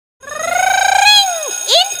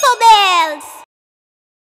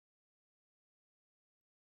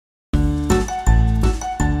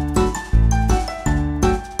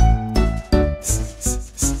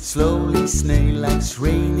snail likes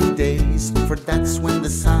rainy days, for that's when the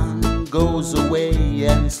sun goes away.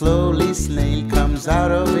 And slowly snail comes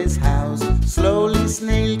out of his house, slowly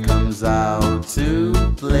snail comes out to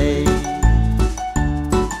play.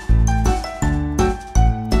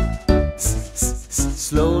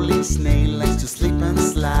 Slowly snail likes to slip and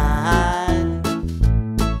slide.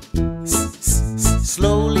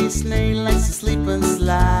 Slowly snail likes to slip and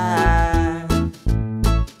slide.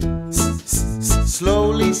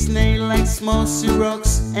 Slowly snail likes mossy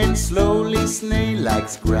rocks, and slowly snail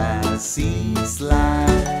likes grassy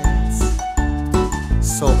slides.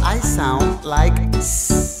 So I sound like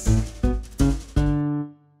S.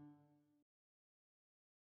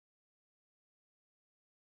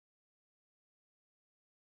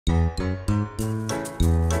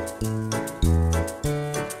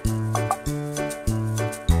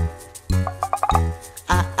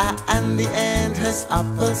 And the ant has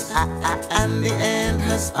apples, and the ant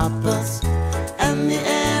has apples, and the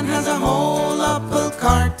ant has a whole apple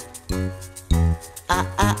cart.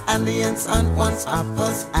 And the ant's aunt wants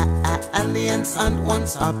apples, and the ant's aunt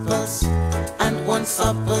wants apples, and wants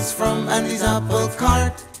apples from Andy's apple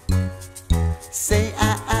cart. Say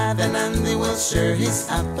then Andy will share his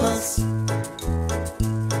apples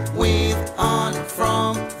with Aunt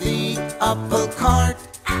from the apple cart.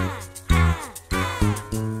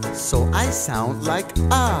 So I sound like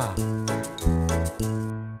ah.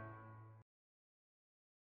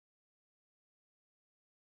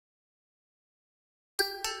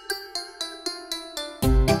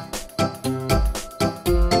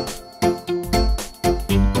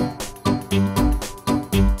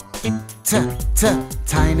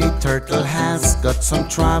 Tiny turtle has got some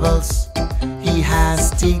troubles. He has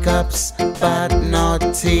teacups but not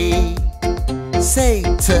tea. Say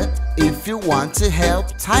if you want to help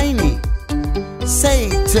Tiny. Say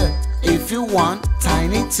if you want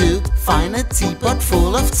Tiny to find a teapot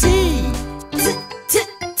full of tea.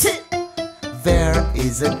 There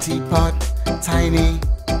is a teapot, Tiny.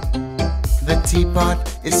 The teapot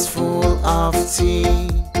is full of tea.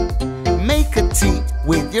 Make a tea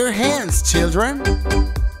with your hands, children,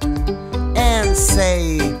 and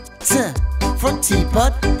say for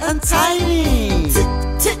teapot and Tiny.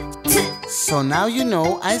 So now you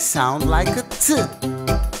know I sound like a T.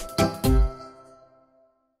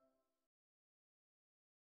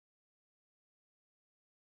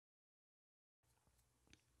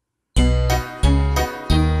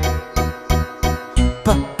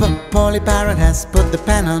 Polly Parrot has put the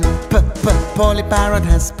pen on. Polly Parrot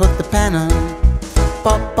has put the pen on.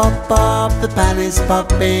 Pop, pop, pop, the pen is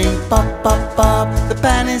popping. Pop, pop, pop, the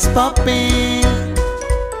pen is popping.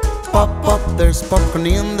 Pop, pop, there's popcorn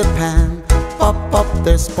in the pan. Pop, pop,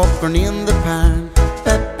 there's popcorn in the pan.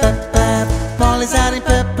 Pep, pep, pep, Polly's adding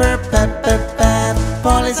pepper. Pep, pep, pep,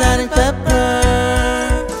 Polly's adding pepper.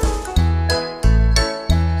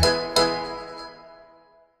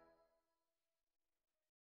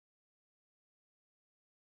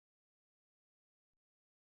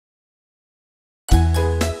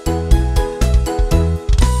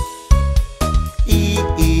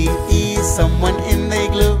 Someone in the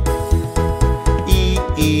igloo.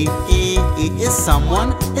 Is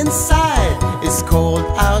someone inside? It's cold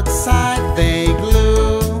outside the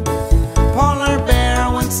igloo. Polar bear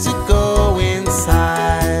wants to go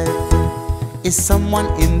inside. Is someone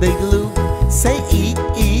in the igloo? Say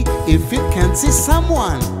if you can see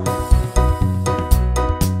someone.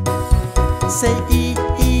 Say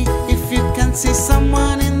if you can see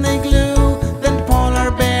someone in the igloo, then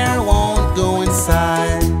polar bear won't go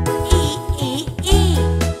inside.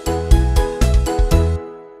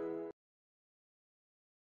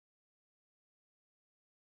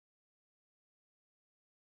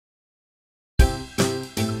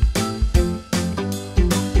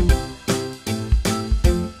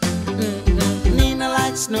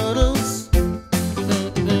 Noodles.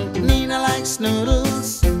 Nina likes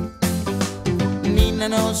noodles. Nina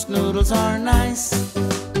knows noodles are nice.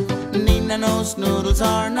 Nina knows noodles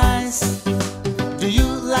are nice. Do you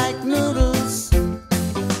like noodles?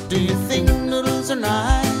 Do you think noodles are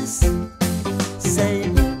nice? Say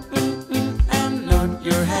and nod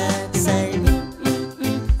your head. Say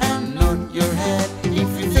and nod your head if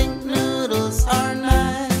you think noodles are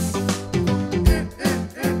nice.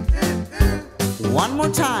 One more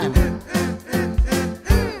time.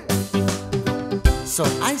 So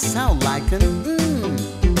I sound like an